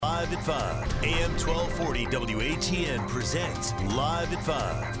Live at 5, AM 1240 WATN presents Live at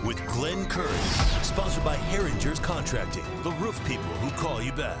 5 with Glenn Curry. Sponsored by Herringer's Contracting, the roof people who call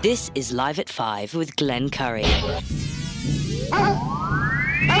you back. This is Live at 5 with Glenn Curry. What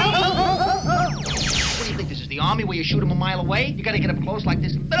do you think this is, the Army where you shoot them a mile away? You gotta get up close like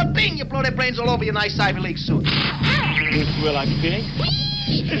this, and bada bing, you blow their brains all over your nice Ivy League suit. Will I pig?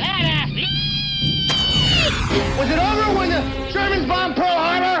 Was it over when the Germans bombed Pearl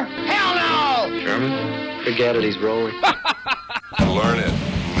Harbor? Hell no! German? Forget it, he's rolling. Learn it,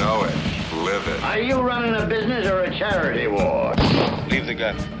 know it, live it. Are you running a business or a charity war? Leave the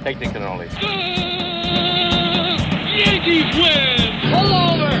gun. Take the cannoli. Yankees win! Pull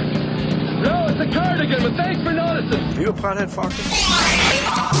over! No, it's a cardigan, but thanks for noticing. You a pothead, Foxy?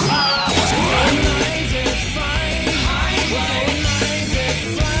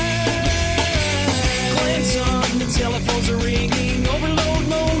 Telephones are ringing, overload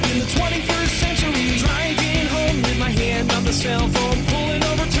mode in the 21st century. Driving home with my hand on the cell phone, pulling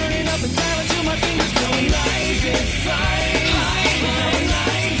over, turning up and dialing till my fingers going live at 5.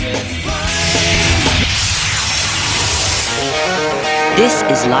 Live at 5. This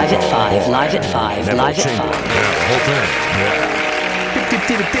is Live at 5, Live at 5, Neville Live at 5. Chamberlain. Yeah, the whole thing.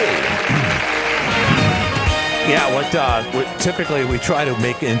 Yeah, what typically we try to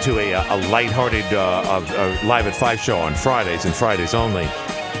make into a lighthearted Live at 5 show on Fridays and Fridays only.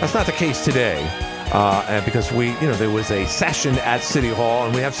 That's not the case today, and because there was a session at City Hall,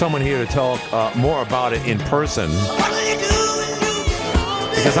 and we have someone here to talk more about it in person.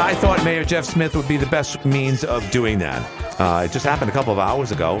 Because I thought Mayor Jeff Smith would be the best means of doing that. It just happened a couple of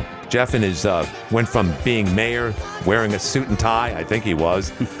hours ago. Jeff went from being mayor, wearing a suit and tie, I think he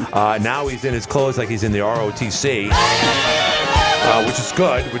was. Now he's in his clothes like he's in the ROTC, which is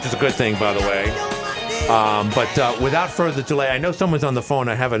good, which is a good thing, by the way. But without further delay, I know someone's on the phone.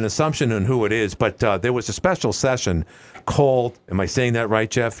 I have an assumption on who it is, but there was a special session called, am I saying that right,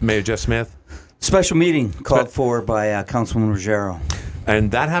 Jeff? Mayor Jeff Smith? Special meeting called for by Councilwoman Ruggiero.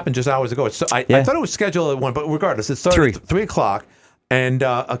 And that happened just hours ago. So I thought it was scheduled at 1, but regardless, it started at 3 o'clock. And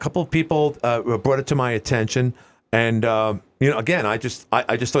a couple of people brought it to my attention. And, again, I just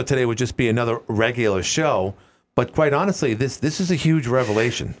thought today would just be another regular show. But quite honestly, this is a huge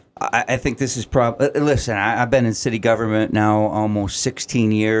revelation. I think this is probably... Listen, I've been in city government now almost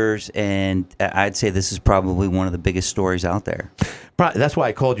 16 years, and I'd say this is probably one of the biggest stories out there. That's why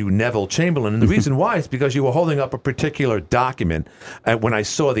I called you Neville Chamberlain. And the reason why is because you were holding up a particular document when I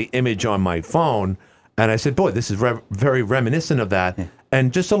saw the image on my phone. And I said, boy, this is very reminiscent of that. Yeah.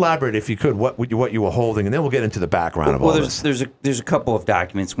 And just elaborate, if you could, what you were holding, and then we'll get into the background of all this. There's a couple of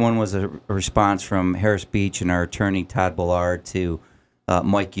documents. One was a response from Harris Beach and our attorney, Todd Ballard, to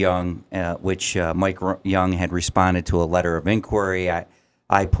Mike Young, which Mike Young had responded to a letter of inquiry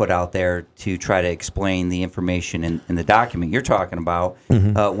I put out there to try to explain the information in the document you're talking about,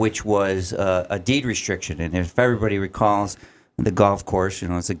 which was a deed restriction. And if everybody recalls, the golf course,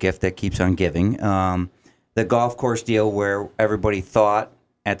 it's a gift that keeps on giving. The golf course deal where everybody thought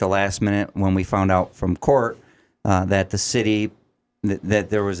at the last minute when we found out from court that the city, that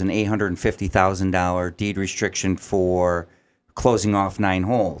there was an $850,000 deed restriction for closing off 9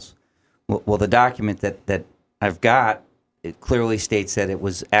 holes. Well, the document that I've got, it clearly states that it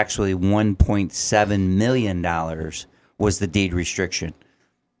was actually $1.7 million was the deed restriction.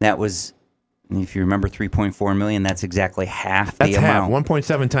 That was... If you remember, $3.4 million, that's exactly half the amount.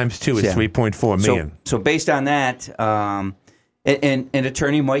 1.7 times 2 is $3.4 million. So based on that, and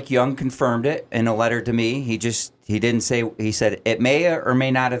attorney Mike Young confirmed it in a letter to me. He didn't say, he said it may or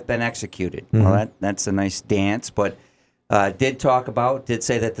may not have been executed. Mm-hmm. Well, that's a nice dance, but did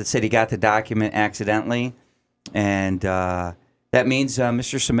say that the city got the document accidentally, and that means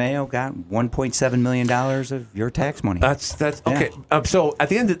Mr. Samayo got $1.7 million of your tax money. That's okay. So at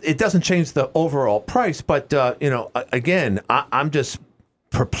the end, it doesn't change the overall price, but again, I'm just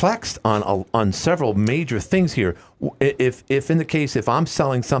perplexed on several major things here. If in the case, if I'm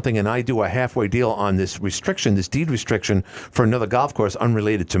selling something and I do a halfway deal on this deed restriction for another golf course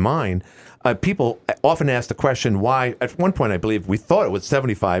unrelated to mine, people often ask the question why. At one point, I believe we thought it was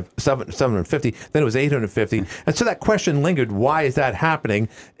 $750, then it was $850, and so that question lingered. Why is that happening?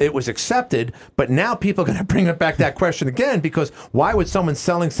 It was accepted, but now people are going to bring it back that question again, because why would someone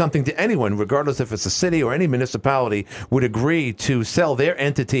selling something to anyone, regardless if it's a city or any municipality, would agree to sell their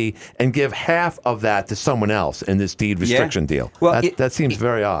entity and give half of that to someone else in this deed restriction deal? Well, that seems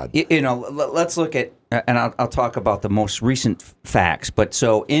very odd. Let's look at, and I'll talk about the most recent facts. But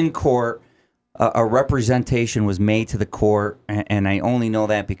so in court, a representation was made to the court, and I only know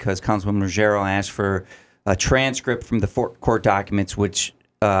that because Councilwoman Ruggiero asked for a transcript from the court documents, which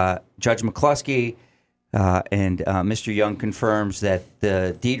Judge McCluskey and Mr. Young confirms that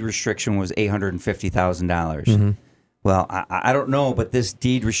the deed restriction was $850,000. Well, I don't know, but this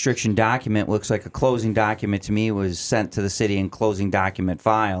deed restriction document looks like a closing document to me. It was sent to the city in closing document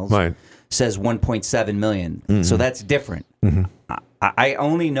files. Right. Says $1.7 million. So that's different. I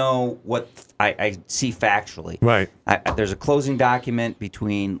only know what I see factually. Right. There's a closing document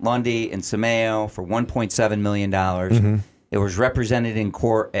between Lundy and Sameo for $1.7 million. It was represented in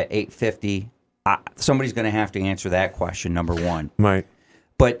court at $850,000. Somebody's going to have to answer that question, number one. Right.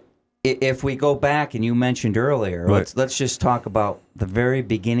 But if we go back, and you mentioned earlier, Right. let's just talk about the very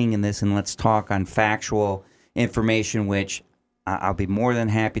beginning in this, and let's talk on factual information, which I'll be more than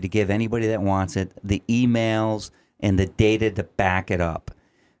happy to give anybody that wants it, the emails and the data to back it up.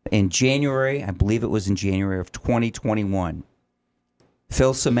 In January, I believe it was in January of 2021,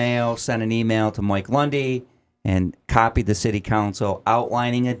 Phil Sameo sent an email to Mike Lundy and copied the city council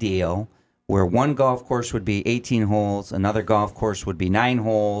outlining a deal where one golf course would be 18 holes, another golf course would be 9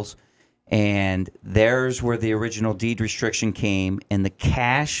 holes, and there's where the original deed restriction came, and the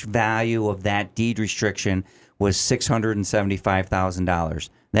cash value of that deed restriction was $675,000.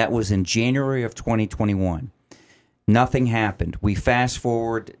 That was in January of 2021. Nothing happened. We fast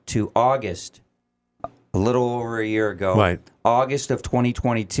forward to August, a little over a year ago. Right. August of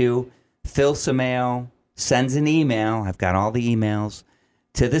 2022, Phil Sameo sends an email, I've got all the emails,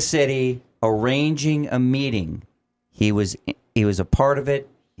 to the city arranging a meeting. He was a part of it.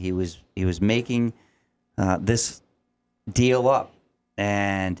 He was making this deal up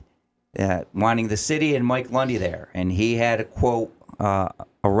and wanting the city and Mike Lundy there. And he had a quote, a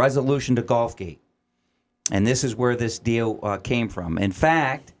resolution to Golfgate. And this is where this deal came from. In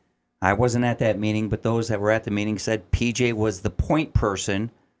fact, I wasn't at that meeting, but those that were at the meeting said PJ was the point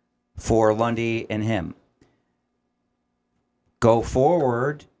person for Lundy and him. Go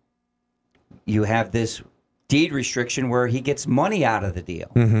forward, you have this deed restriction where he gets money out of the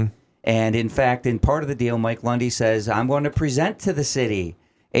deal. And in fact, in part of the deal, Mike Lundy says, I'm going to present to the city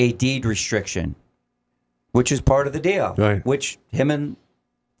a deed restriction, which is part of the deal, right. Which him and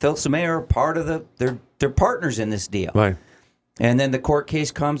Phil Sameo are part of they're partners in this deal. Right. And then the court case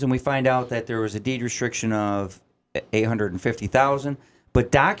comes and we find out that there was a deed restriction of $850,000,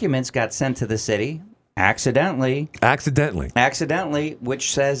 but documents got sent to the city accidentally,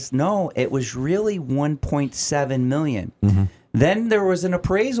 which says, no, it was really $1.7 million. Then there was an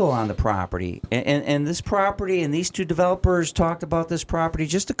appraisal on the property, and this property, and these two developers talked about this property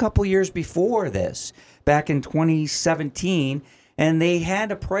just a couple years before this, back in 2017, and they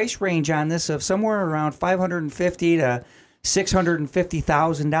had a price range on this of somewhere around $550,000 to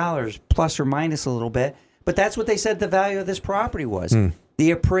 $650,000, plus or minus a little bit. But that's what they said the value of this property was.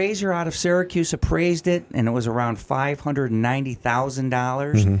 The appraiser out of Syracuse appraised it, and it was around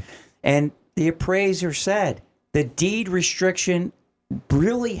 $590,000. And the appraiser said the deed restriction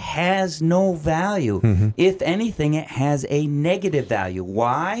really has no value. If anything, it has a negative value.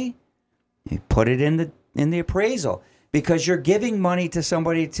 Why? He put it in the appraisal. Because you're giving money to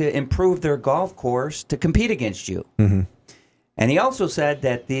somebody to improve their golf course to compete against you. And he also said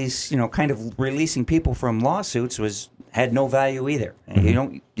that these, kind of releasing people from lawsuits had no value either.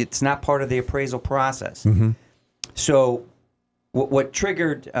 It's not part of the appraisal process. So what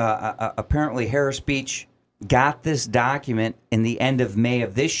triggered, apparently Harris Beach got this document in the end of May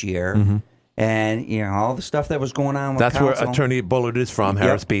of this year. And, all the stuff that was going on with That's council. where Attorney Bullard is from,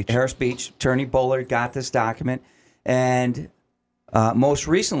 Harris Beach. Harris Beach. Attorney Bullard got this document. And most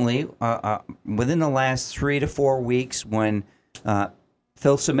recently, within the last 3 to 4 weeks, when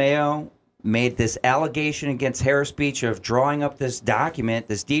Phil Sameo made this allegation against Harris Beach of drawing up this document,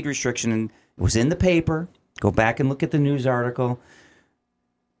 this deed restriction, and it was in the paper. Go back and look at the news article,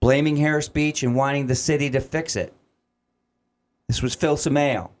 blaming Harris Beach and wanting the city to fix it. This was Phil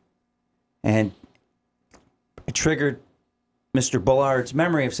Sameo. And it triggered Mr. Bullard's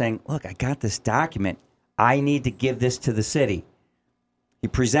memory of saying, look, I got this document. I need to give this to the city. He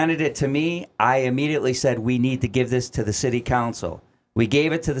presented it to me. I immediately said, we need to give this to the city council. We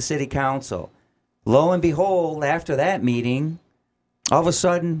gave it to the city council. Lo and behold, after that meeting, all of a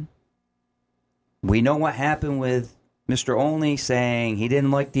sudden, we know what happened with Mr. Olney saying he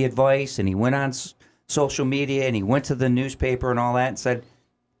didn't like the advice, and he went on social media, and he went to the newspaper and all that, and said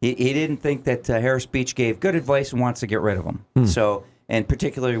he didn't think that Harris Beach gave good advice and wants to get rid of him. So, and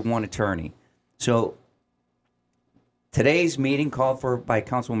particularly one attorney. So today's meeting called for by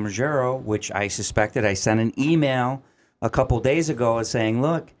Councilman Ruggiero, which I suspected. I sent an email a couple days ago saying,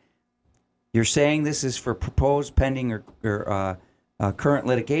 look, you're saying this is for proposed, pending, or current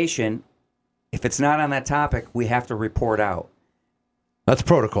litigation. If it's not on that topic, we have to report out. That's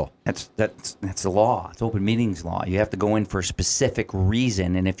protocol. That's the law. It's open meetings law. You have to go in for a specific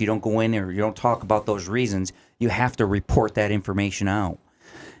reason, and if you don't go in or you don't talk about those reasons, you have to report that information out.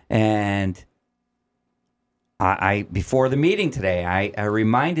 And I before the meeting today, I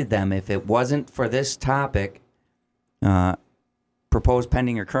reminded them if it wasn't for this topic, proposed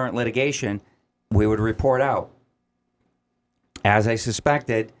pending or current litigation, we would report out. As I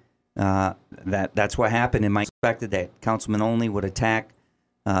suspected, that's what happened, and I suspected that Councilman Only would attack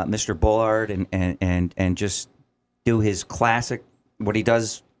Mr. Bullard and just do his classic, what he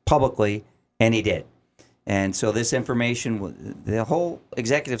does publicly, and he did. And so this information, the whole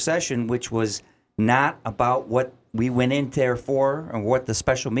executive session, which was not about what we went in there for or what the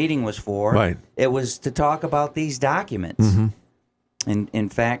special meeting was for. Right. It was to talk about these documents. Mm-hmm. And in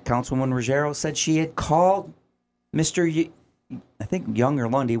fact, Councilwoman Ruggiero said she had called Mr. I think Young or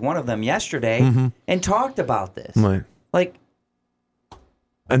Lundy, one of them, yesterday, and talked about this. Right. Like,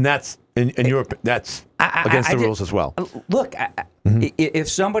 and that's in Europe. That's against the rules as well. Look, if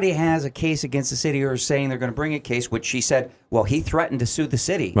somebody has a case against the city or is saying they're going to bring a case, which she said, well, he threatened to sue the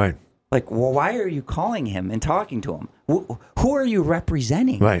city. Right. Like, well, why are you calling him and talking to him? Who are you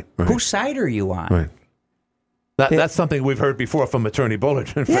representing? Right. Whose side are you on? Right. That's something we've heard before from Attorney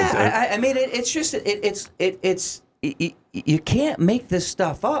Bullard. Yeah, I mean, it's just you can't make this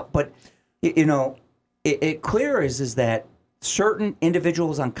stuff up. But it clear is that certain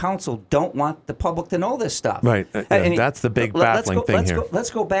individuals on council don't want the public to know this stuff. Right. That's the big baffling thing here. Let's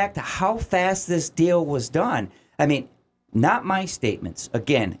go back to how fast this deal was done. I mean, not my statements.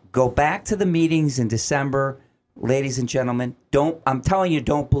 Again, go back to the meetings in December, ladies and gentlemen. I'm telling you,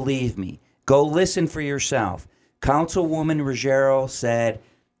 don't believe me. Go listen for yourself. Councilwoman Ruggiero said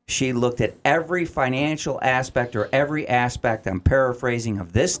she looked at every financial aspect or every aspect, I'm paraphrasing,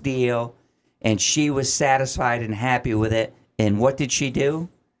 of this deal, and she was satisfied and happy with it. And what did she do?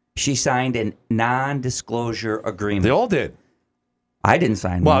 She signed a non-disclosure agreement. They all did. I didn't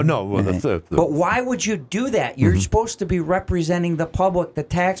sign one. Well, no. But why would you do that? You're supposed to be representing the public, the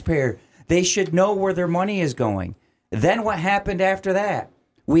taxpayer. They should know where their money is going. Then what happened after that?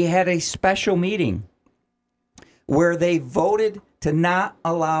 We had a special meeting where they voted to not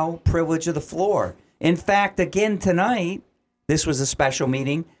allow privilege of the floor. In fact, again tonight, this was a special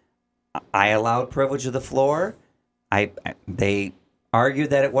meeting. I allowed privilege of the floor. They argued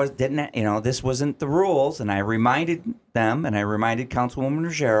that this wasn't the rules, and I reminded them, and I reminded Councilwoman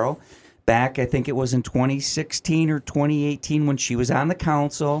Ruggiero back, I think it was in 2016 or 2018 when she was on the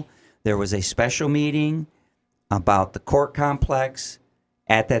council, there was a special meeting about the court complex.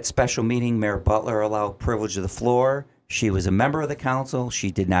 At that special meeting, Mayor Butler allowed privilege of the floor. She was a member of the council. She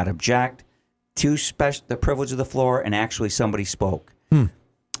did not object to the privilege of the floor, and actually somebody spoke.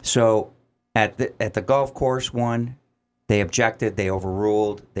 So at the golf course one, they objected, they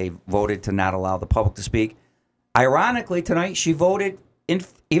overruled, they voted to not allow the public to speak. Ironically, tonight she voted,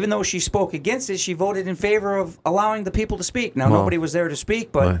 even though she spoke against it, she voted in favor of allowing the people to speak. Now, nobody was there to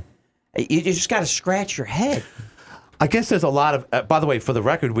speak, but you just got to scratch your head. I guess there's a lot of, by the way, for the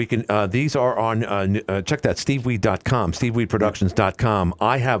record, we can, these are on, check that, steveweed.com, steveweedproductions.com.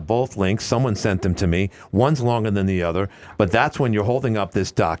 I have both links. Someone sent them to me. One's longer than the other, but that's when you're holding up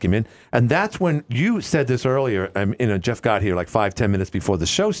this document. And that's when you said this earlier, Jeff got here like 5-10 minutes before the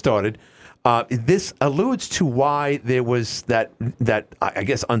show started. This alludes to why there was that I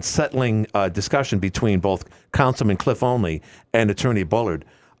guess, unsettling discussion between both Councilman Cliff Only and Attorney Bullard.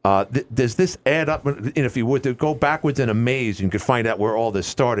 Does this add up? And if you were to go backwards in a maze, you could find out where all this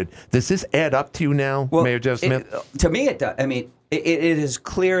started. Does this add up to you now, Mayor Jeff Smith? To me, it does. I mean, it is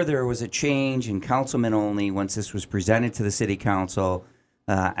clear there was a change in Councilman Only once this was presented to the City Council.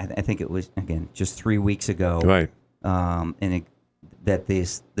 I think it was, again, just 3 weeks ago. Right. That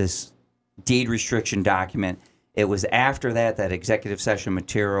this deed restriction document, it was after that executive session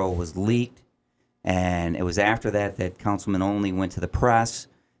material was leaked, and it was after that Councilman Only went to the press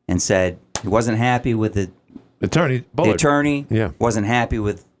and said he wasn't happy with the attorney. Bullard. The attorney yeah. wasn't happy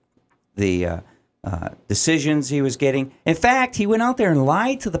with the decisions he was getting. In fact, he went out there and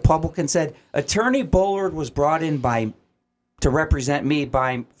lied to the public and said Attorney Bullard was brought in to represent me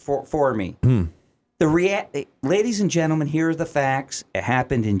for me. Ladies and gentlemen, here are the facts. It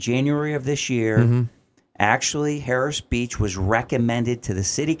happened in January of this year. Mm-hmm. Actually, Harris Beach was recommended to the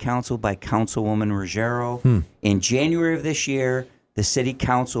City Council by Councilwoman Ruggiero. In January of this year, the City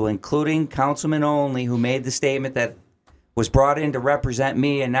Council, including Councilman Only, who made the statement that was brought in to represent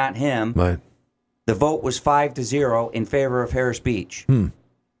me and not him, right. The vote was 5-0 in favor of Harris Beach.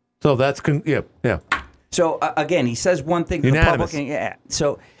 So that's, yeah. So, again, he says one thing to Unanimous. the public. Yeah.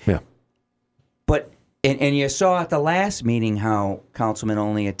 So, yeah. But And you saw at the last meeting how Councilman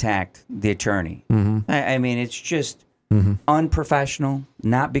only attacked the attorney. I mean, it's just unprofessional,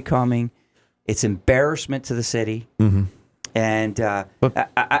 not becoming. It's embarrassment to the city. And I'm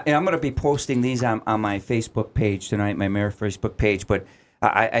going to be posting these on my Facebook page tonight, my mayor Facebook page. But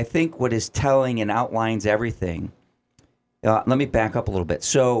I think what is telling and outlines everything. Let me back up a little bit.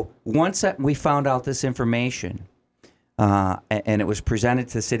 So once we found out this information, and it was presented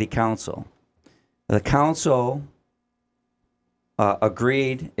to the city council, the council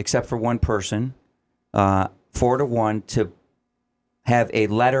agreed, except for one person, 4-1, to have a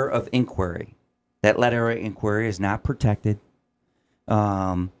letter of inquiry. That letter of inquiry is not protected.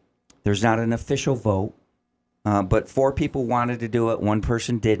 There's not an official vote, but 4 people wanted to do it. One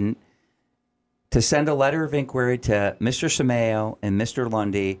person didn't. To send a letter of inquiry to Mr. Sameo and Mr.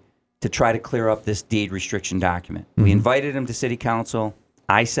 Lundy to try to clear up this deed restriction document. We invited them to city council.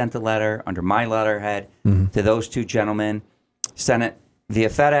 I sent the letter under my letterhead to those 2 gentlemen, sent it via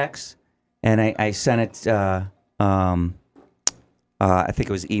FedEx, and I sent it, I think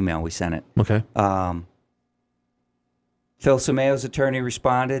it was email we sent it. Okay. Phil Sameo's attorney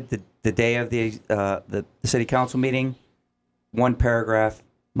responded the day of the city council meeting. 1 paragraph,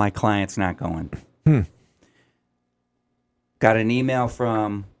 my client's not going. Got an email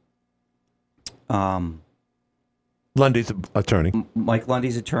from Lundy's attorney. Mike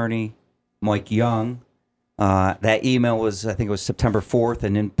Lundy's attorney, Mike Young. That email was, I think it was September 4th,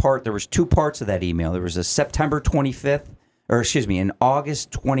 and in part, there was 2 parts of that email. There was a September 25th, an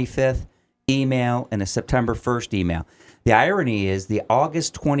August 25th email and a September 1st email. The irony is the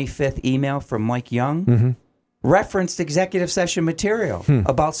August 25th email from Mike Young referenced executive session material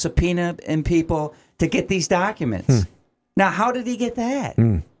about subpoenaing people to get these documents. Now, how did he get that?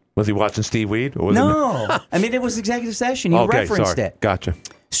 Was he watching Steve Weed? Or was No. I mean, it was executive session. He referenced it. Gotcha.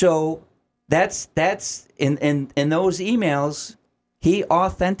 So that's in those emails, he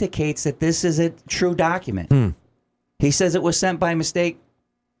authenticates that this is a true document. He says it was sent by mistake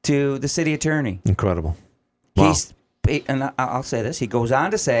to the city attorney. Incredible. Wow. And I'll say this. He goes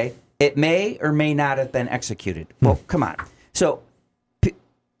on to say it may or may not have been executed. Well, come on. So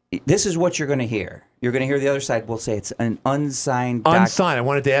this is what you're going to hear. You're going to hear the other side will say it's an unsigned document. Unsigned. I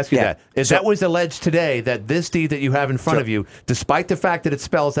wanted to ask you that. That was alleged today that this deed that you have in front of you, despite the fact that it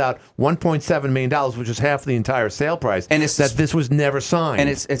spells out $1.7 million, which is half the entire sale price, and that this was never signed. And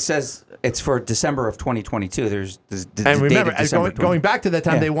it says it's for December of 2022. There's and remember, going back to that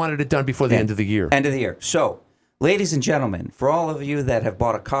time, they wanted it done before the end of the year. End of the year. So, ladies and gentlemen, for all of you that have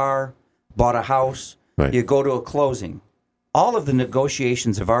bought a car, bought a house, you go to a closing. All of the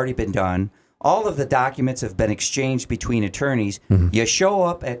negotiations have already been done. All of the documents have been exchanged between attorneys. You show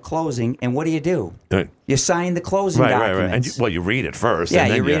up at closing, and what do? You sign the closing documents. And you read it first.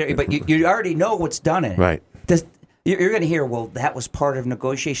 Yeah, you read it, but you already know what's done in it. Right. You're going to hear, well, that was part of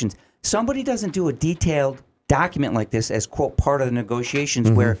negotiations. Somebody doesn't do a detailed document like this as, quote, part of the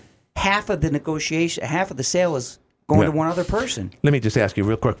negotiations where half of the sale is going to one other person. Let me just ask you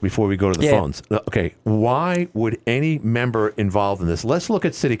real quick before we go to the phones. Okay, why would any member involved in this? Let's look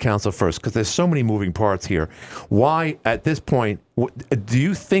at city council first, because there's so many moving parts here. Why, at this point, do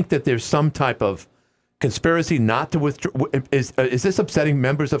you think that there's some type of conspiracy not to withdraw? Is this upsetting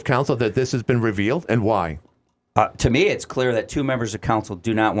members of council that this has been revealed, and why? To me, it's clear that 2 members of council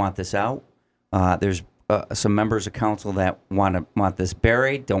do not want this out. There's some members of council that want this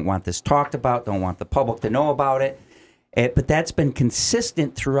buried, don't want this talked about, don't want the public to know about it. But that's been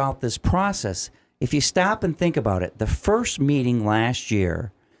consistent throughout this process. If you stop and think about it, the first meeting last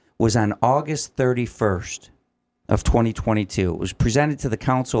year was on August 31st of 2022. It was presented to the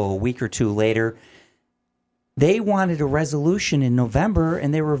council a week or 2 later. They wanted a resolution in November,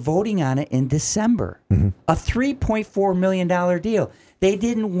 and they were voting on it in December. A $3.4 million deal. They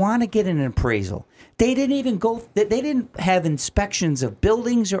didn't want to get an appraisal. They didn't even they didn't have inspections of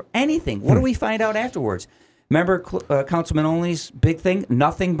buildings or anything. What do we find out afterwards? Remember Councilman Only's big thing,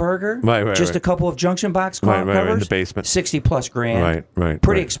 Nothing Burger? Right. Just a couple of junction box covers? Right, in the basement. $60+ grand. Right.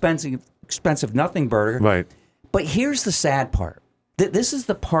 Pretty expensive Nothing Burger. Right. But here's the sad part. This is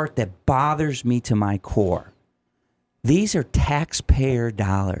the part that bothers me to my core. These are taxpayer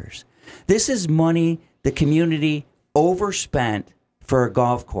dollars. This is money the community overspent for a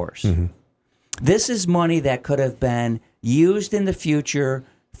golf course. This is money that could have been used in the future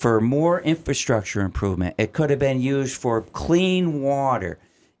for more infrastructure improvement. It could have been used for clean water.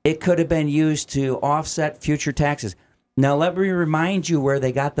 It could have been used to offset future taxes. Now, let me remind you where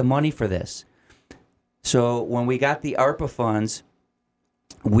they got the money for this. So when we got the ARPA funds,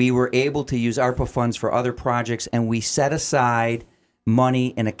 we were able to use ARPA funds for other projects, and we set aside money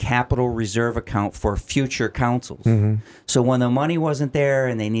in a capital reserve account for future councils. So when the money wasn't there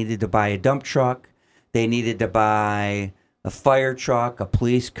and they needed to buy a dump truck, they needed to buy a fire truck, a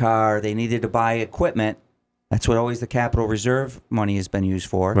police car, they needed to buy equipment. That's what always the capital reserve money has been used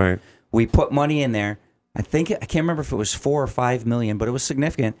for. Right. We put money in there. I can't remember if it was $4 or $5 million, but it was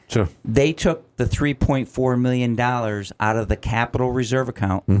significant. Sure. They took the $3.4 million out of the capital reserve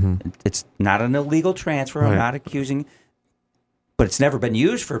account. It's not an illegal transfer. I'm not accusing, but it's never been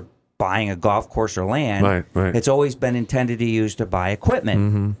used for buying a golf course or land. Right. It's always been intended to use to buy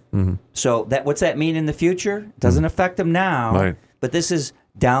equipment. So what's that mean in the future? It doesn't affect them now, but this is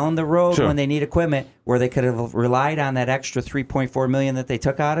down the road when they need equipment where they could have relied on that extra $3.4 million that they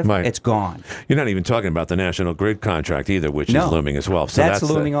took out of it. It's gone. You're not even talking about the National Grid contract either, which is looming as well. So that's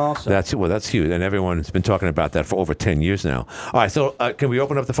looming also. That's huge, and everyone's been talking about that for over 10 years now. All right, so can we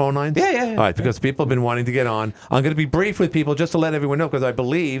open up the phone lines? Yeah. All right, because people have been wanting to get on. I'm going to be brief with people just to let everyone know, because I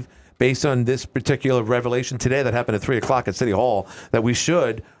believe, based on this particular revelation today that happened at 3 o'clock at City Hall, that we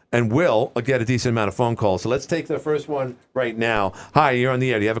should and will get a decent amount of phone calls. So let's take the first one right now. Hi, you're on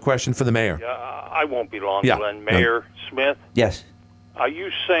the air. Do you have a question for the mayor? Yeah, I won't be long, Yeah. Glenn. Mayor Smith? Yes. Are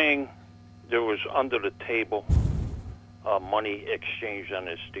you saying there was under the table money exchanged on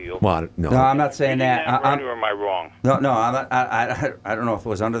this deal? Well, no, I'm not saying that. Or am I wrong? No, I'm not, I don't know if it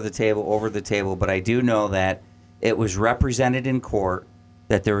was under the table, over the table, but I do know that it was represented in court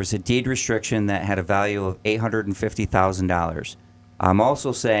that there was a deed restriction that had a value of $850,000. I'm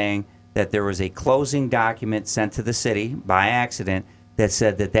also saying that there was a closing document sent to the city by accident that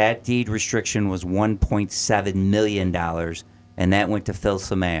said that deed restriction was $1.7 million, and that went to Phil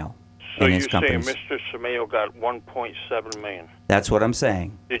Samayo and his companies. So you're saying Mr. Samayo got $1.7 million? That's what I'm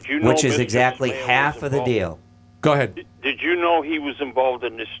saying. Did you know which is Mr. exactly Samayo half was of the deal. Go ahead. Did you know he was involved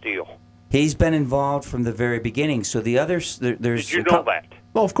in this deal? He's been involved from the very beginning. So the others, there's. Did you know that?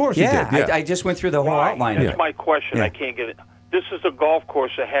 Well, of course you did. Yeah, I just went through the whole outline. That's my question. I can't get it. This is a golf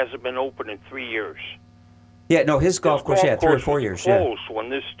course that hasn't been open in 3 years. Yeah, no, his golf course, 3 or 4 years. Closed when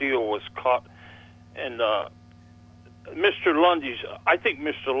this deal was caught, and Mr. I think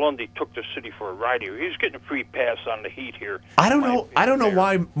Mr. Lundy took the city for a ride here. He's getting a free pass on the heat here. I don't know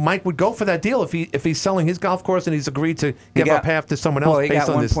why Mike would go for that deal if he's selling his golf course and he's agreed to give up half to someone else. Well, he based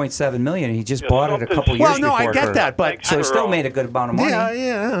got on $1.7 million. He just bought it a couple years before. Well, no, I get that, but so he still made a good amount of money.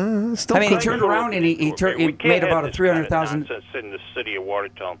 Yeah. Still he turned around and he made about a $300,000 in the city of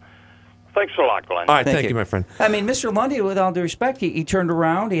Watertown. Thanks a lot, Glenn. All right, thank you, my friend. I mean, Mr. Lundy, with all due respect, he turned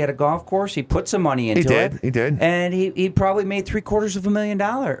around. He had a golf course. He put some money into it. He did. And he probably made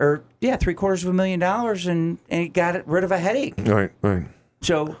 $750,000, $750,000, and he got rid of a headache. Right.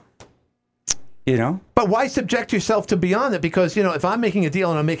 So, But why subject yourself to beyond it? Because, if I'm making a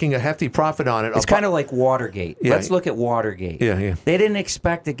deal and I'm making a hefty profit on it. It's kind of like Watergate. Yeah. Let's look at Watergate. Yeah. They didn't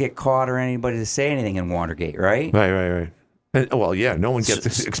expect to get caught or anybody to say anything in Watergate, right? Right. Well, yeah, no one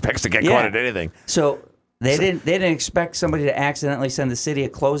expects to get caught at anything. So they didn't expect somebody to accidentally send the city a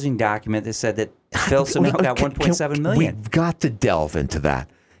closing document that said that Phil Samayo got $1.7 million. We've got to delve into that.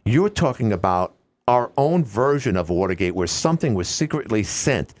 You're talking about our own version of Watergate where something was secretly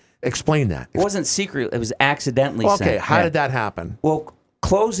sent. Explain that. It wasn't secret. It was accidentally sent. Okay, how did that happen? Well,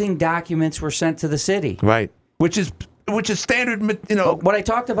 closing documents were sent to the city. Right. Which is standard, what I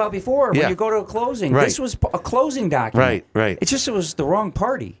talked about before, when you go to a closing, this was a closing document. Right. It was the wrong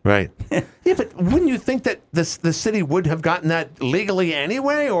party. Right. Yeah, but wouldn't you think that the city would have gotten that legally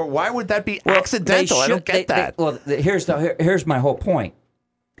anyway, or why would that be accidental? I don't get that. Here's my whole point,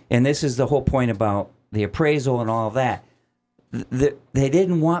 and this is the whole point about the appraisal and all of that. They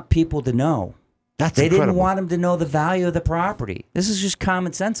didn't want people to know. They didn't want them to know the value of the property. This is just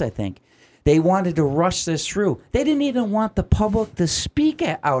common sense, I think. They wanted to rush this through. They didn't even want the public to speak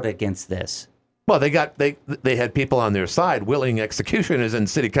out against this. Well, they had people on their side, willing executioners in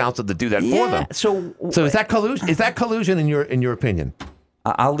city council to do that for them. So is that collusion? Is that collusion in your opinion?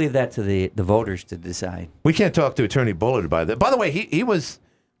 I'll leave that to the voters to decide. We can't talk to Attorney Bullard about that. By the way, he was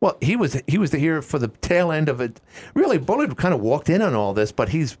here for the tail end of it. Really, Bullard kind of walked in on all this, but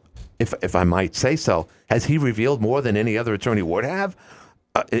he's, if I might say so, has he revealed more than any other attorney would have?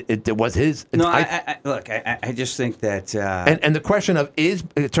 It was his. No, I just think that. And the question of, is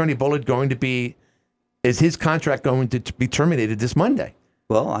Attorney Bullard is his contract going to be terminated this Monday?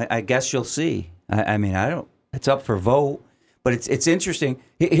 Well, I guess you'll see. I mean, I don't. It's up for vote, but it's interesting.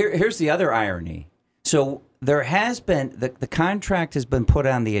 Here's the other irony. So there has been the contract has been put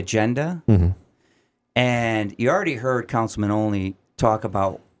on the agenda, and you already heard Councilman Only talk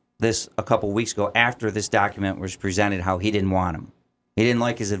about this a couple weeks ago after this document was presented. How he didn't want him. He didn't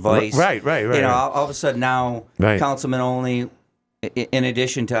like his advice. Right. All of a sudden now, Councilman Only in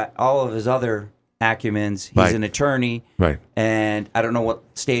addition to all of his other acumens, he's Right. an attorney. Right. And I don't know what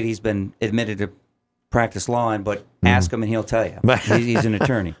state he's been admitted to practice law in, but ask him and he'll tell you. He's an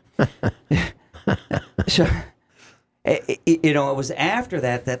attorney. So, it was after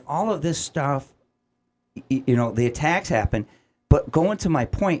that all of this stuff, the attacks happened. But going to my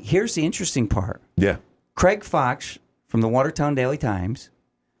point, here's the interesting part. Yeah. Craig Fox from the Watertown Daily Times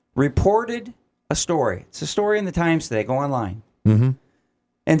reported a story. It's a story in the Times today. Go online. Mm-hmm.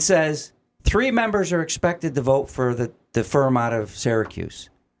 And says 3 members are expected to vote for the firm out of Syracuse.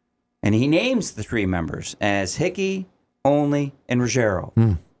 And he names the 3 members as Hickey, Only, and Ruggiero.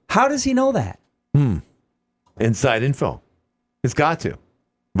 How does he know that? Inside info. It's got to.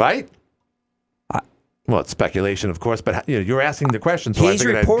 Right? Well, it's speculation, of course, but you're asking the question, so He's I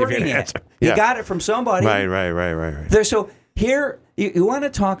figured I'd give you reporting an it. answer. He Yeah. got it from somebody. Right. So here, you want to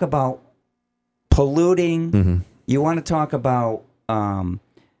talk about polluting. Mm-hmm. You want to talk about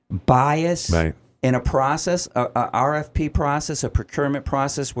bias in a process, a RFP process, a procurement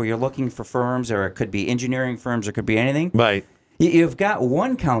process where you're looking for firms, or it could be engineering firms, or it could be anything. Right. You've got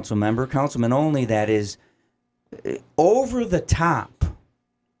one council member, Councilman Only, that is over the top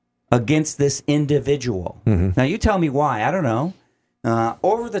against this individual. Now, you tell me why. I don't know.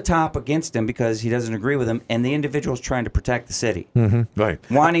 Over the top against him because he doesn't agree with him, and the individual's trying to protect the city. Right.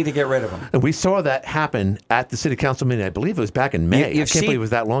 Wanting to get rid of him. And we saw that happen at the city council meeting. I believe it was back in May. I can't believe it was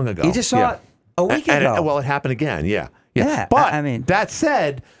that long ago. You just saw it a week ago. Well, it happened again. Yeah. But I mean, that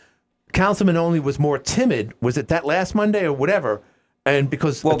said, Councilman Only was more timid. Was it that last Monday or whatever? And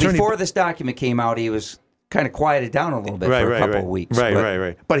because before this document came out, he was kind of quieted down a little bit for a couple of weeks.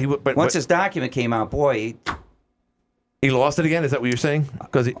 Right. But once his document came out, boy, he lost it again. Is that what you're saying?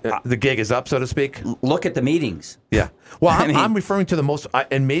 Because the gig is up, so to speak. Look at the meetings. Yeah. Well, I'm referring to the most,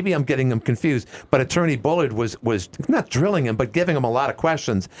 and maybe I'm getting them confused. But Attorney Bullard was not drilling him, but giving him a lot of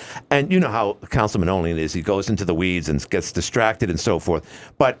questions. And you know how Councilman Only is. He goes into the weeds and gets distracted and so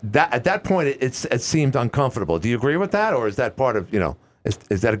forth. But at that point, it seemed uncomfortable. Do you agree with that, or is that part of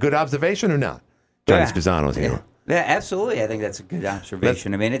is that a good observation or not? Johnny Spisano's here. Yeah, absolutely. I think that's a good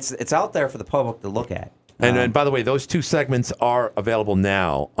observation. I mean, it's out there for the public to look at. And by the way, those 2 segments are available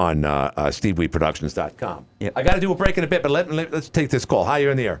now on SteveWeedProductions.com. Yep. I got to do a break in a bit, but let's take this call. Hi, you're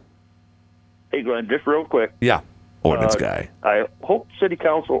in the air. Hey, Glenn, just real quick. Yeah, ordinance guy. I hope City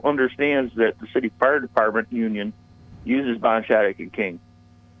Council understands that the City Fire Department union uses Bon Shattuck and King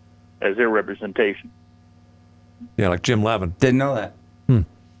as their representation. Yeah, like Jim Levin. Didn't know that.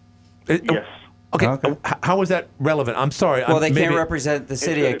 Yes. Okay. How is that relevant? I'm sorry. Well, they can't represent the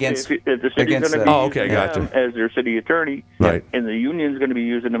city against. If the city's going to be okay, gotcha. as their city attorney, right, and the union's going to be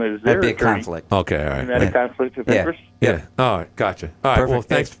using them as their That'd be a attorney. conflict. Okay, all right. Isn't that a conflict of interest? Yeah. All right, gotcha. All right. Perfect.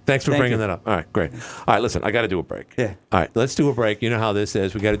 Well, thanks for bringing that up. All right, great. All right, listen, I got to do a break. Yeah. All right, let's do a break. You know how this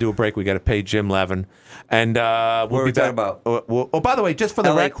is. We got to do a break. We got to pay Jim Levin, and we'll be talking back. about? By the way, just for the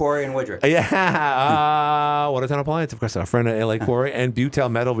L.A. Quarry and Woodruff. Yeah. Watertown Appliance, of course, our friend at L.A. Quarry and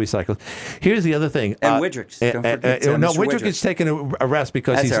Butel Metal Recycling. Here's the other thing. And Woodrick's. Don't forget Mr. Woodrick is taking a rest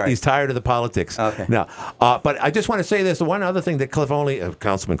because he's tired of the politics. Okay. Now, but I just want to say this. The one other thing that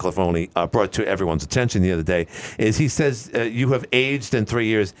Councilman Cliff Only brought to everyone's attention the other day is he says you have aged in 3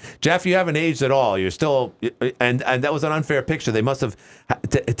 years. Jeff, you haven't aged at all. You're still, and that was an unfair picture. They must have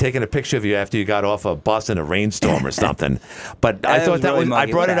taken a picture of you after you got off a bus in a rainstorm or something. But I thought that was, I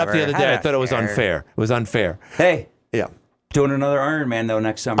brought it up the other day. I thought it was unfair. It was unfair. Hey. Yeah. Doing another Iron Man, though,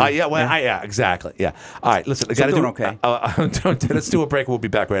 next summer. Yeah, exactly. Yeah. All right, listen. Still doing okay. Let's do a break. We'll be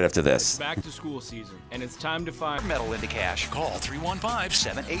back right after this. Back to school season, and it's time to find metal into cash. Call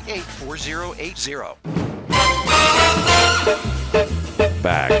 315-788-4080.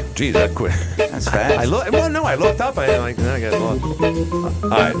 Back. Gee, that quick. That's fast. I looked up. I got lost. All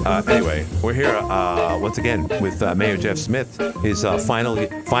right. Anyway, we're here once again with Mayor Jeff Smith. His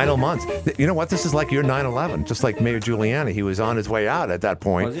final months. You know what? This is like your 9/11. Just like Mayor Giuliani, he was on his way out at that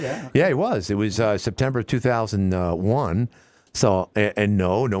point. Was he? Yeah, he was. It was September 2001. So, and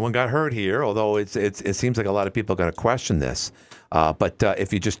no one got hurt here. Although it seems like a lot of people are going to question this. But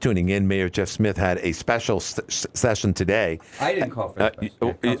if you're just tuning in, Mayor Jeff Smith had a special session today. I didn't call for that.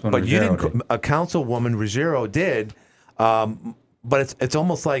 But you didn't. A Councilwoman Ruggiero did. But it's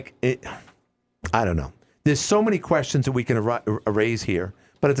almost like I don't know. There's so many questions that we can raise here.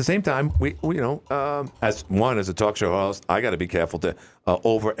 But at the same time, we as a talk show host, I got to be careful to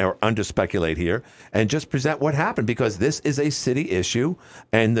over or under speculate here and just present what happened, because this is a city issue,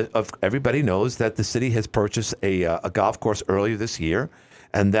 and everybody knows that the city has purchased a golf course earlier this year,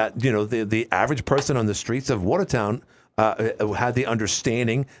 and that the average person on the streets of Watertown had the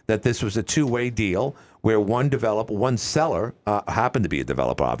understanding that this was a two-way deal where one seller happened to be a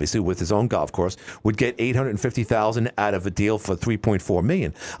developer, obviously, with his own golf course, would get $850,000 out of a deal for $3.4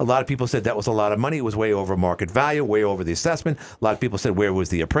 million. A lot of people said that was a lot of money. It was way over market value, way over the assessment. A lot of people said, where was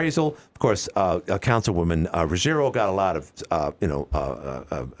the appraisal? Of course, Councilwoman Ruggiero got a lot of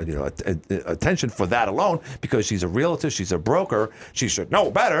attention for that alone because she's a realtor, she's a broker, she should know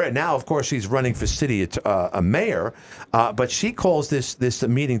better. And now, of course, she's running for city mayor. But she calls this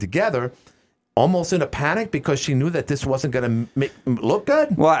meeting together almost in a panic because she knew that this wasn't going to look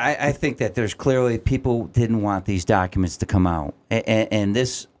good? Well, I think that there's clearly people didn't want these documents to come out. And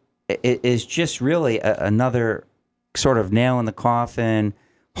this is just really another sort of nail in the coffin,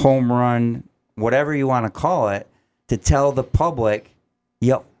 home run, whatever you want to call it, to tell the public,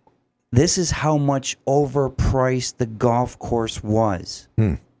 this is how much overpriced the golf course was.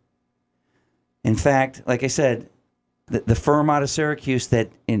 In fact, like I said, the firm out of Syracuse that,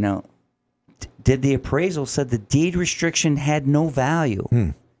 did the appraisal said the deed restriction had no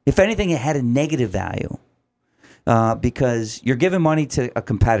value. If anything, it had a negative value because you're giving money to a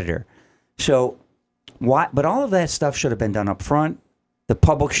competitor. So, but all of that stuff should have been done up front. The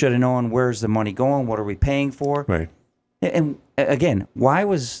public should have known where's the money going, what are we paying for. Right. And again, why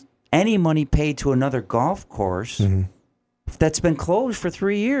was any money paid to another golf course that's been closed for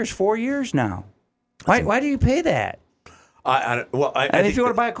 3 years, 4 years now? Why do you pay that? I if you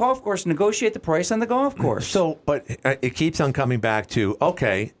want to buy a golf course, negotiate the price on the golf course. So, but it keeps on coming back to,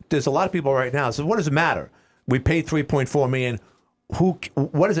 okay, there's a lot of people right now. So what does it matter? We paid $3.4 million.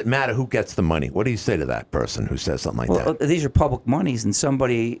 What does it matter who gets the money? What do you say to that person who says something like that? These are public monies, and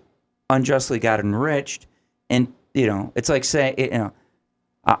somebody unjustly got enriched. And, it's like saying,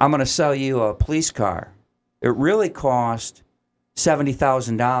 I'm going to sell you a police car. It really cost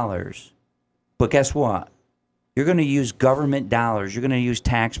 $70,000. But guess what? You're going to use government dollars. You're going to use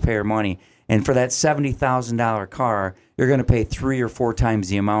taxpayer money. And for that $70,000 car, you're going to pay 3 or 4 times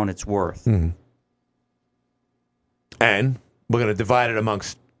the amount it's worth. And we're going to divide it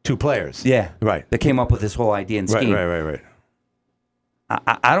amongst 2 players. Yeah. Right. They came up with this whole idea and scheme. Right.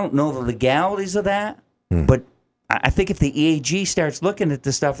 I don't know the legalities of that, but I think if the EAG starts looking at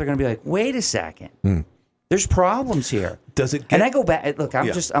this stuff, they're going to be like, wait a second. There's problems here. Does it? And I go back. Look,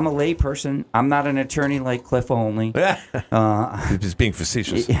 I'm a lay person. I'm not an attorney like Cliff Only. You're just being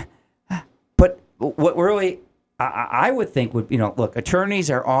facetious. But what really I would think would, look, attorneys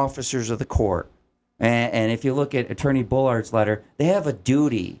are officers of the court, and if you look at Attorney Bullard's letter, they have a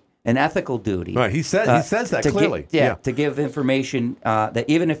duty, an ethical duty. Right. He says that clearly. To give information that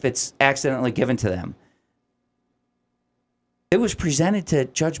even if it's accidentally given to them. It was presented to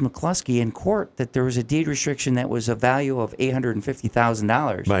Judge McCluskey in court that there was a deed restriction that was a value of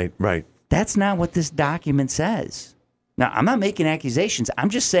 $850,000. Right. That's not what this document says. Now, I'm not making accusations. I'm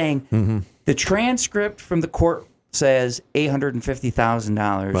just saying the transcript from the court says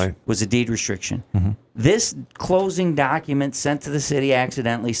 $850,000 was a deed restriction. This closing document sent to the city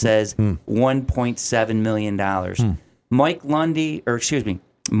accidentally says $1.7 million.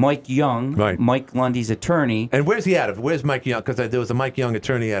 Mike Young, Mike Lundy's attorney. And where's he out of? Where's Mike Young? Because there was a Mike Young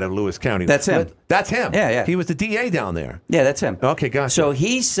attorney out of Lewis County. That's him. That's him. Yeah. He was the DA down there. Yeah, that's him. Okay, gotcha. So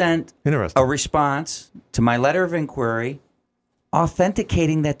he sent a response to my letter of inquiry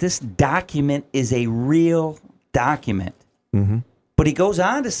authenticating that this document is a real document. But he goes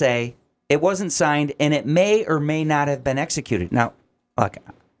on to say it wasn't signed and it may or may not have been executed. Now, look,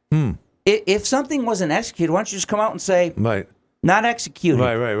 if something wasn't executed, why don't you just come out and say... Not executed.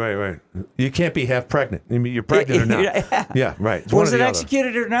 Right. You can't be half pregnant. I mean, you're pregnant or not. Yeah, right. It's was it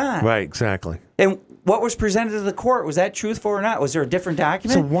executed or not? Right, exactly. And what was presented to the court, was that truthful or not? Was there a different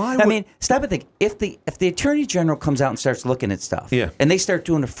document? So why I mean, stop and think. If the Attorney General comes out and starts looking at stuff, and they start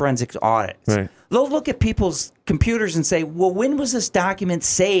doing a forensic audit, they'll look at people's computers and say, well, when was this document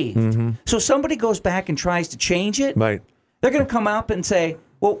saved? So somebody goes back and tries to change it. Right. They're going to come up and say,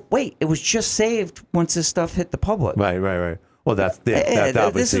 well, wait, it was just saved once this stuff hit the public. Right. Well, that's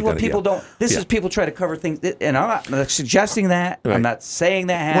this is what people don't. This is people try to cover things, and I'm not suggesting that. I'm not saying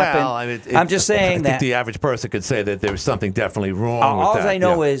that happened. Well, I'm just saying I think the average person could say that there was something definitely wrong with that. All I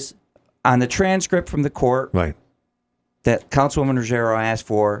know is on the transcript from the court that Councilwoman Ruggiero asked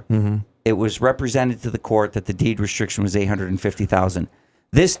for, it was represented to the court that the deed restriction was $850,000.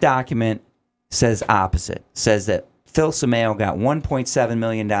 This document says opposite. Says that Phil Samayo got $1.7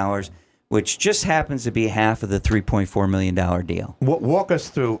 million. Which just happens to be half of the $3.4 million deal. Walk us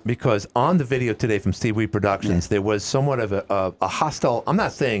through, because on the video today from Steve Weed Productions, there was somewhat of a hostile, I'm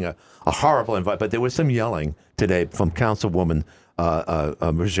not saying a horrible invite, but there was some yelling today from Councilwoman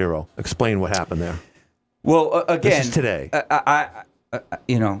Ruggiero. Explain what happened there. Well, again, this is today.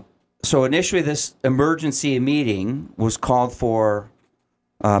 So initially, this emergency meeting was called for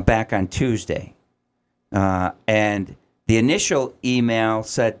back on Tuesday. And the initial email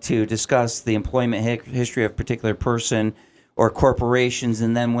said to discuss the employment history of a particular person or corporations,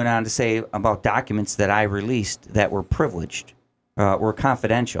 and then went on to say about documents that I released that were privileged, were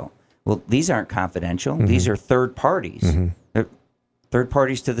confidential. Well, these aren't confidential. Mm-hmm. These are third parties. Mm-hmm. They're third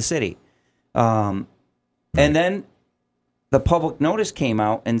parties to the city. And then the public notice came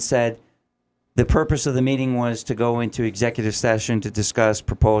out and said the purpose of the meeting was to go into executive session to discuss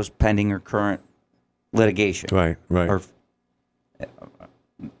proposed pending or current litigation. Right. Or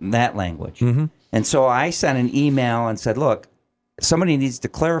that language. Mm-hmm. And so I sent an email and said, look, somebody needs to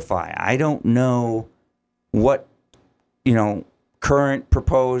clarify. I don't know what, current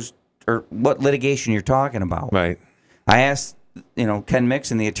proposed or what litigation you're talking about. Right. I asked, Ken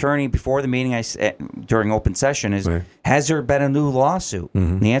Mixon, the attorney, before the meeting, during open session, has there been a new lawsuit?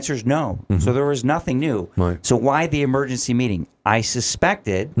 Mm-hmm. And the answer is no. Mm-hmm. So there was nothing new. Right. So why the emergency meeting? I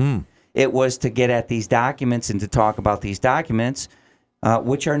suspected it was to get at these documents and to talk about these documents,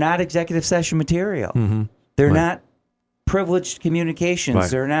 which are not executive session material. Mm-hmm. They're not privileged communications. Right.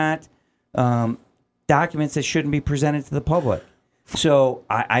 They're not documents that shouldn't be presented to the public. So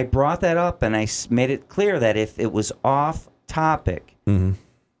I brought that up, and I made it clear that if it was off topic,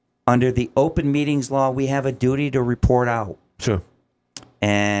 under the open meetings law, we have a duty to report out. Sure.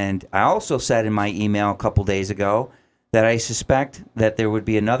 And I also said in my email a couple days ago that I suspect that there would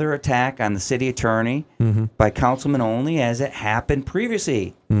be another attack on the city attorney by Councilman Only, as it happened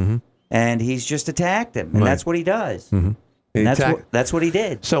previously. Mm-hmm. And he's just attacked him, and that's what he does. Mm-hmm. And that's what he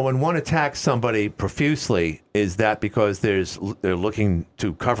did. So when one attacks somebody profusely, is that because they're looking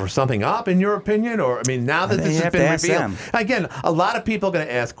to cover something up, in your opinion? Or, now that this has been revealed, again, a lot of people are going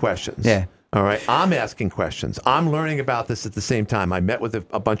to ask questions. Yeah. All right. I'm asking questions. I'm learning about this at the same time. I met with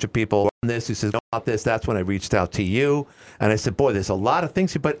a bunch of people on this who said about this. That's when I reached out to you. And I said, boy, there's a lot of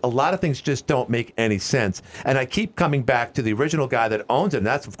things here, but a lot of things just don't make any sense. And I keep coming back to the original guy that owns it. And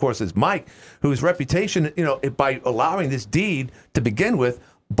that's, of course, is Mike, whose reputation, by allowing this deed to begin with,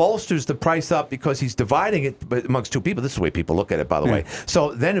 bolsters the price up because he's dividing it amongst two people. This is the way people look at it, by the way.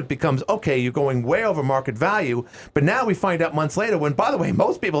 So then it becomes, okay, you're going way over market value. But now we find out months later when, by the way,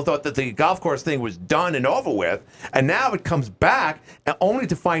 most people thought that the golf course thing was done and over with. And now it comes back only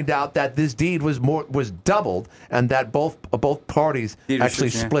to find out that this deed was doubled, and that both parties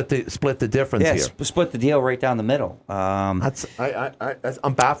actually split the difference here. Split the deal right down the middle. I'm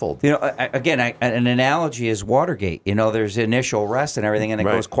baffled. Again, an analogy is Watergate. There's initial arrest and everything, and it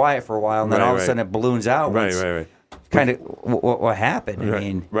goes quiet for a while, and then all of a sudden it balloons out. Right. Kind of what happened.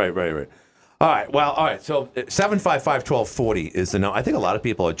 Right. All right. So 755-1240 is the number. I think a lot of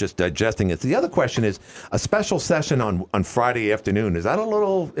people are just digesting it. The other question is a special session on Friday afternoon. Is that a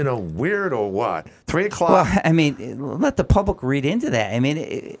little weird or what? 3 o'clock? Well, let the public read into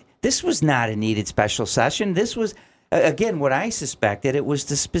that. This was not a needed special session. This was, again, what I suspected. It was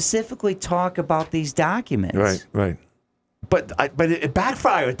to specifically talk about these documents. Right. But it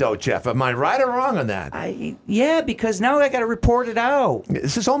backfired, though, Jeff. Am I right or wrong on that? Because now I got to report it out.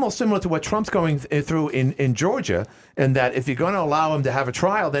 This is almost similar to what Trump's going through in Georgia, in that if you're going to allow him to have a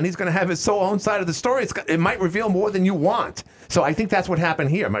trial, then he's going to have his own side of the story. It might reveal more than you want. So I think that's what happened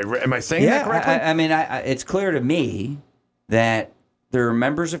here. Am I saying that correctly? It's clear to me that there are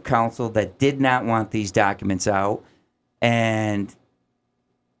members of council that did not want these documents out, and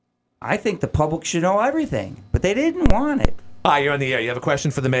I think the public should know everything, but they didn't want it. Hi, you're on the air. You have a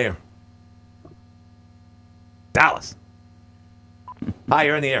question for the mayor. Dallas. Hi,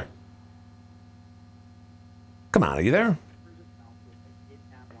 you're on the air. Come on, are you there?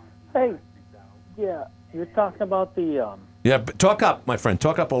 Hey, yeah, you're talking about the... Yeah, but talk up, my friend.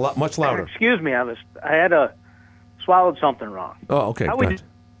 Talk up much louder. Excuse me, I had swallowed something wrong. Oh, okay.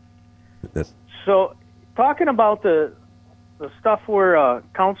 So, talking about the stuff where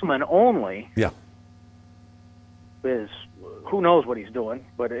Councilman Only is, who knows what he's doing,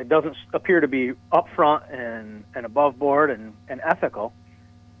 but it doesn't appear to be upfront and above board and ethical.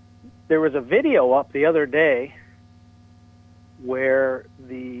 There was a video up the other day where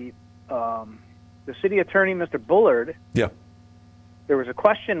the city attorney, Mr. Bullard, there was a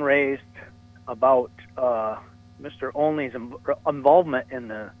question raised about Mr. Only's involvement in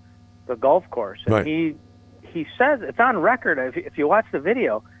the golf course, and he says, it's on record, if you watch the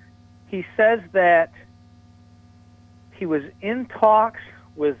video, he says that he was in talks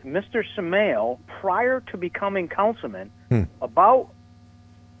with Mr. Samail prior to becoming councilman about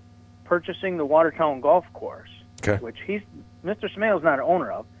purchasing the Watertown golf course, which Mr. Samail is not an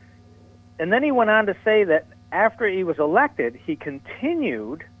owner of. And then he went on to say that after he was elected, he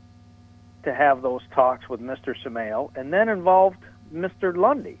continued to have those talks with Mr. Samail, and then involved Mr.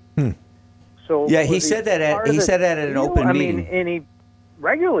 Lundy. So yeah, he said that at an open meeting. And he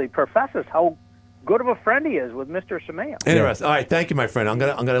regularly professes how good of a friend he is with Mr. Samail. Interesting. All right, thank you, my friend. I'm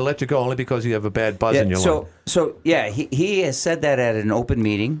gonna let you go only because you have a bad buzz in your line. So he has said that at an open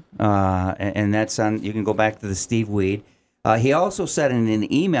meeting, and that's on. You can go back to the Steve Weed. He also said in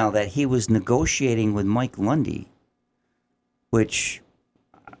an email that he was negotiating with Mike Lundy, which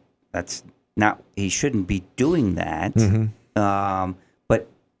that's not. He shouldn't be doing that. But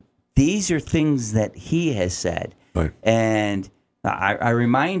these are things that he has said, right. And I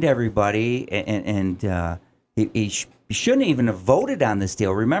remind everybody, and he shouldn't even have voted on this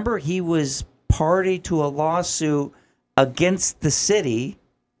deal. Remember, he was party to a lawsuit against the city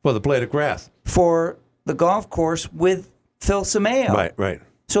for the blade of grass for the golf course with Phil Samail. Right.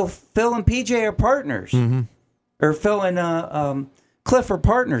 So Phil and PJ are partners, or Phil and Cliff are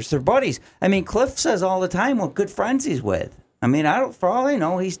partners. They're buddies. I mean, Cliff says all the time what good friends he's with. I mean, for all I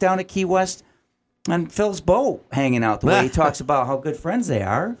know, he's down at Key West on Phil's boat hanging out the way he talks about how good friends they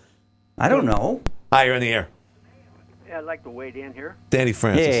are. I don't know. Hi, you're in the air. Yeah, I'd like to wade in here. Danny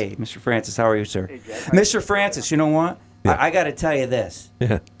Francis. Hey, Mr. Francis, how are you, sir? Hey, Jeff. Mr. Francis, you know what? Yeah. I got to tell you this.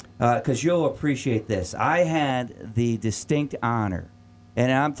 Yeah. Because you'll appreciate this. I had the distinct honor,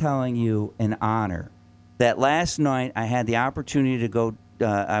 and I'm telling you an honor, that last night I had the opportunity to go,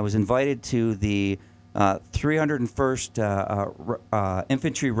 I was invited to the 301st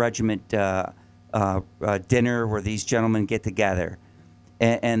Infantry Regiment dinner where these gentlemen get together.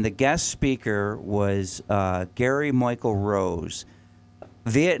 And the guest speaker was Gary Michael Rose,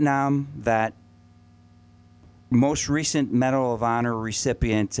 Vietnam vet, most recent Medal of Honor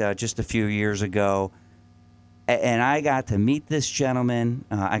recipient just a few years ago. And I got to meet this gentleman.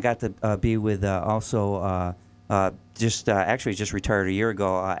 I got to be with also just retired a year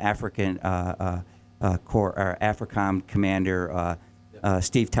ago, African Corps or AFRICOM Commander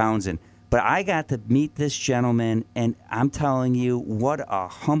Steve Townsend. But I got to meet this gentleman, and I'm telling you, what a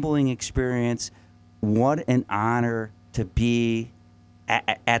humbling experience, what an honor to be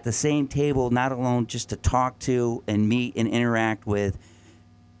at the same table, not alone just to talk to and meet and interact with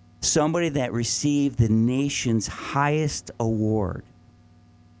somebody that received the nation's highest award,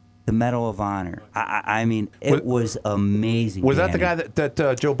 the Medal of Honor. I mean, it was amazing. Was Danny. that the guy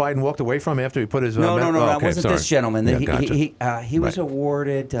that Joe Biden walked away from after he put his... No, okay, that wasn't this gentleman. Yeah, gotcha. He was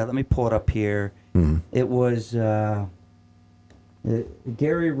awarded, let me pull it up here. It was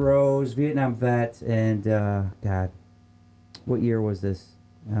Gary Rose, Vietnam vet, and, God, what year was this?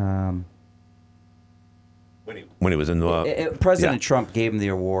 When he was in President Trump gave him the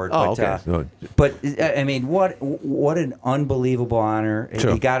award. Oh, but, okay. But I mean, what an unbelievable honor!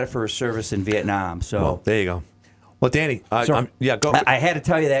 Sure. He got it for his service in Vietnam. So well, there you go. Well, Danny, go. I had to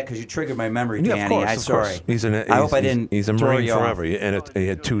tell you that because you triggered my memory, Danny. Yeah, of course, I'm sorry. I hope I didn't. He's a throw Marine you forever, off. and he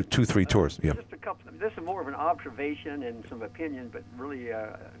had 3 tours. Yeah. Just a couple. This is more of an observation and some opinion, but really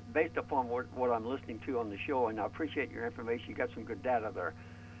based upon what I'm listening to on the show, and I appreciate your information. You got some good data there.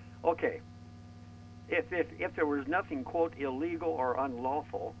 Okay. If there was nothing, quote, illegal or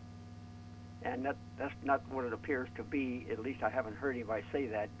unlawful, and that's not what it appears to be, at least I haven't heard anybody say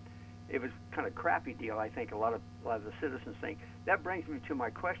that, it was kind of crappy deal, I think a lot of the citizens think. That brings me to my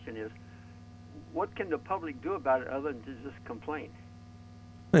question is, what can the public do about it other than to just complain?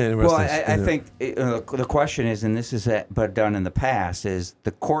 Well, I think the question is, and this is but done in the past, is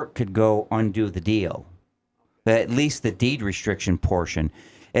the court could go undo the deal, at least the deed restriction portion.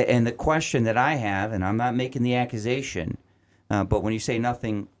 And the question that I have, and I'm not making the accusation, but when you say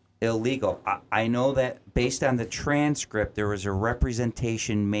nothing illegal, I know that based on the transcript, there was a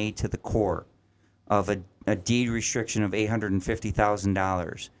representation made to the court of a deed restriction of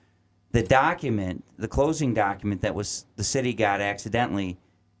 $850,000. The document, the closing document that was the city got accidentally,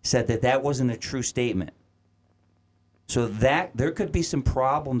 said that wasn't a true statement. So that there could be some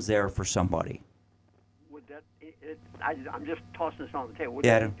problems there for somebody. I'm just tossing this on the table. What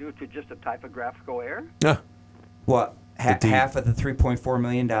did you do to just a typographical error? What? Half of the $3.4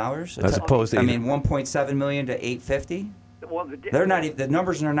 million? As opposed to... I mean, $1.7 million to $850? Well, they're not even, the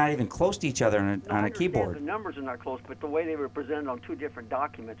numbers are not even close to each other on a keyboard. The numbers are not close, but the way they were presented on two different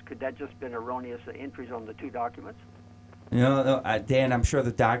documents, could that just been erroneous entries on the two documents? No, Dan, I'm sure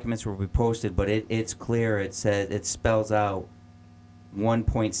the documents will be posted, but it's clear. It says, it spells out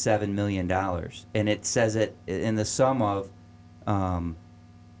 $1.7 million, and it says it in the sum of, and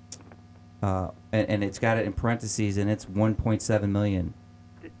it's got it in parentheses, and it's $1.7 million.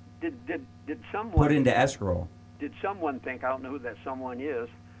 Did someone put into escrow? Did someone think, I don't know who that someone is,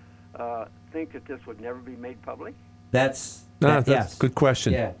 think that this would never be made public? That's a good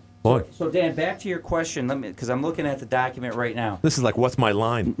question. Yeah. Boy. So Dan, back to your question, because I'm looking at the document right now. This is like, what's my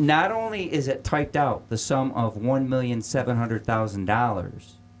line? Not only is it typed out the sum of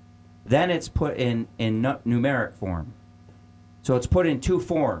 $1,700,000, then it's put in numeric form. So it's put in two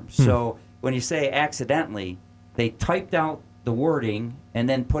forms. So when you say accidentally, they typed out the wording and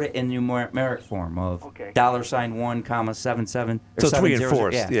then put it in numeric form of $1,77. So it's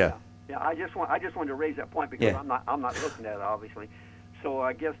reinforced. Yeah. Yeah, I just wanted to raise that point because I'm not looking at it obviously. So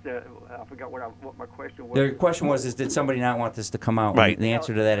I guess I forgot what my question was. The question was, did somebody not want this to come out? Right. And the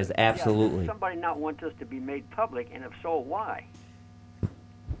answer to that is absolutely. Does somebody not want this to be made public, and if so, why?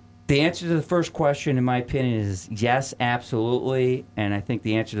 The answer to the first question, in my opinion, is yes, absolutely. And I think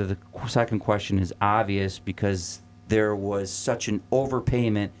the answer to the second question is obvious because there was such an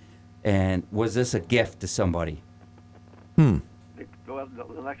overpayment. And was this a gift to somebody? The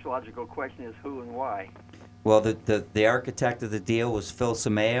next logical question is who and why. Well, the architect of the deal was Phil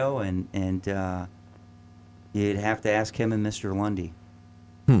Sameo, and you'd have to ask him and Mr. Lundy.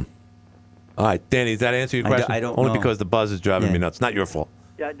 All right, Danny, does that answer your question? I don't Only know. because the buzz is driving me nuts. Not your fault.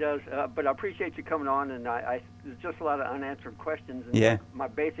 Yeah, it does. But I appreciate you coming on, and there's just a lot of unanswered questions. And my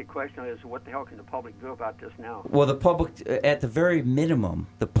basic question is, what the hell can the public do about this now? Well, the public, at the very minimum,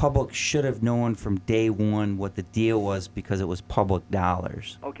 the public should have known from day one what the deal was because it was public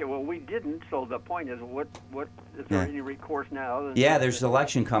dollars. Okay, well, we didn't. So the point is, what is there any recourse now? There's an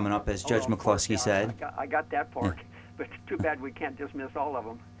election coming up, as Judge McCluskey said. I got that part, but it's too bad we can't dismiss all of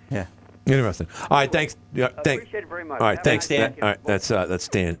them. Yeah. Interesting. All right, thanks. Appreciate it very much. All right, Have a thanks, nice Dan. day. All right, that's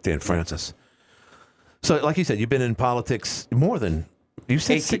Dan Francis. So, like you said, you've been in politics more than you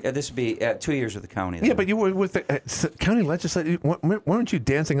said. This would be 2 years with the county. Yeah, but you were with the county legislature. Weren't you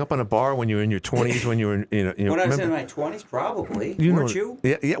dancing up on a bar when you were in your 20s? When you were, when I was in my 20s, probably. Weren't you?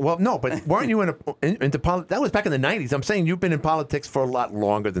 Yeah. Well, no, but weren't you into politics? That was back in the 90s. I'm saying you've been in politics for a lot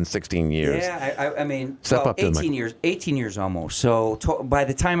longer than 16 years. Yeah, I mean, Step up to the 18 years. 18 years almost. So by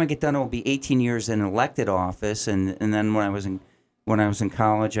the time I get done, it will be 18 years in elected office, and then when I was in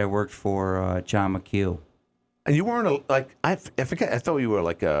college, I worked for John McHugh. And you weren't I forget. I thought you were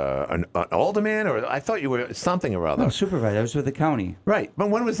like an alderman, or I thought you were something or other. No, supervisor. I was with the county. Right, but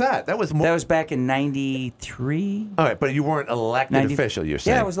when was that? That was back in '93. All right, but you weren't elected official. You're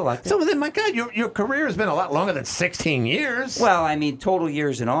saying? Yeah, I was elected. So then, my God, your career has been a lot longer than 16 years. Well, I mean, total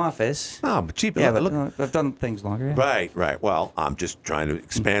years in office. Oh, but cheap. Yeah, but I've done things longer. Yeah. Right. Well, I'm just trying to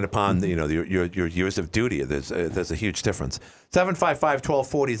expand upon your years of duty. There's a huge difference.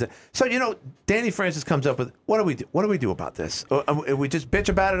 755-1240. So Danny Francis comes up with what do we do? What do we do about this? We just bitch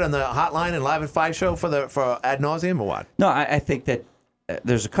about it on the hotline and Live at 5 show for ad nauseum or what? No, I think that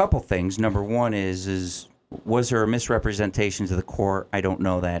there's a couple things. Number one is was there a misrepresentation to the court? I don't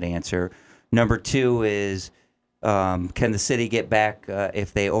know that answer. Number two is can the city get back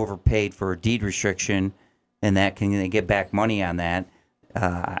if they overpaid for a deed restriction, and can they get back money on that?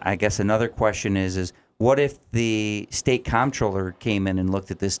 I guess another question is what if the state comptroller came in and looked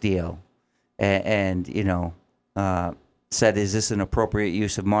at this deal and said, is this an appropriate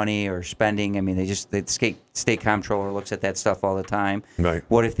use of money or spending? I mean, the state comptroller looks at that stuff all the time. Right.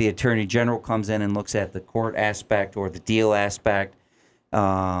 What if the attorney general comes in and looks at the court aspect or the deal aspect?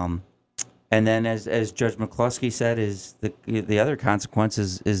 And then, as Judge McCluskey said, is the other consequence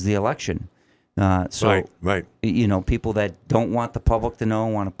is the election. Right. People that don't want the public to know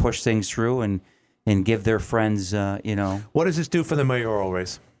want to push things through and give their friends, What does this do for the mayoral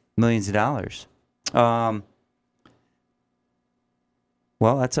race? Millions of dollars. Well,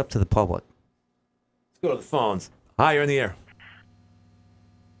 that's up to the public. Let's go to the phones. Hi, you're in the air.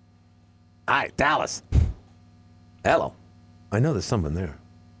 Hi, Dallas. Hello. I know there's someone there.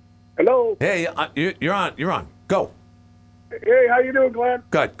 Hello. Hey, you're on. You're on. Go. Hey, how you doing, Glenn?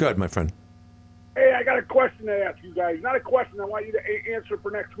 Good, my friend. Hey, I got a question to ask you guys. Not a question. I want you to answer for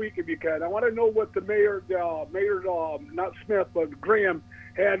next week if you can. I want to know what the mayor, not Smith, but Graham,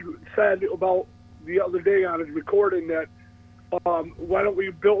 had said about the other day on his recording that why don't we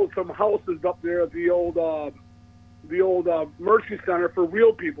build some houses up there at the old Mercy Center for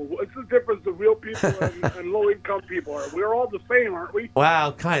real people? What's the difference of real people and low-income people? We're all the same, aren't we?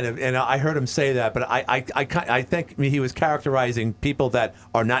 Well, kind of. And I heard him say that, but I think he was characterizing people that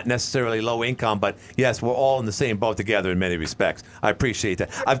are not necessarily low income, but yes, we're all in the same boat together in many respects. I appreciate that.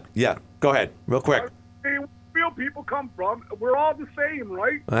 Go ahead, real quick. Where real people come from, we're all the same,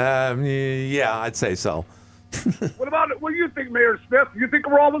 right? Yeah, I'd say so. What do you think, Mayor Smith? You think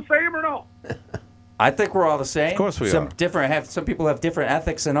we're all the same or no? I think we're all the same. Of course we are. Some people have different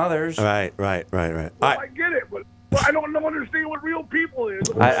ethics than others. Right. Well, I get it, but I don't understand what real people is.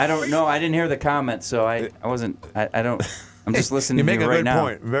 I don't know. I didn't hear the comment, so I wasn't. I don't. I'm just listening you to make you a right good now.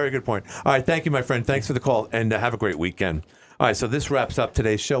 point. Very good point. All right, thank you, my friend. Thanks for the call, and have a great weekend. All right, so this wraps up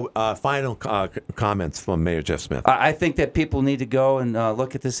today's show. Final comments from Mayor Jeff Smith. I think that people need to go and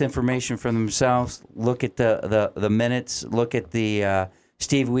look at this information for themselves. Look at the minutes. Look at the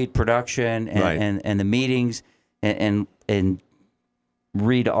Steve Weed production and the meetings, and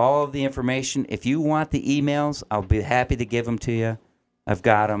read all of the information. If you want the emails, I'll be happy to give them to you. I've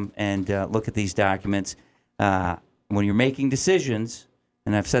got them, and look at these documents. When you're making decisions,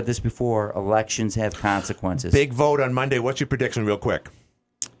 and I've said this before, elections have consequences. Big vote on Monday. What's your prediction, real quick?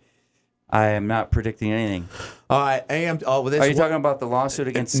 I am not predicting anything. All right, Are you talking about the lawsuit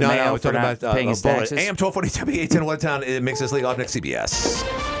against Mayo for not paying his taxes? AM 1240 WH10 One Town. It makes us legal. Up next, CBS.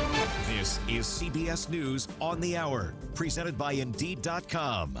 This is CBS News on the Hour, presented by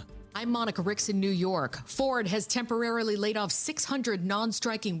Indeed.com. I'm Monica Ricks in New York. Ford has temporarily laid off 600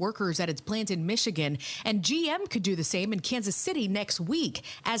 non-striking workers at its plant in Michigan, and GM could do the same in Kansas City next week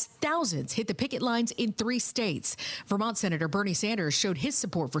as thousands hit the picket lines in 3 states. Vermont Senator Bernie Sanders showed his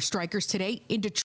support for strikers today in Detroit.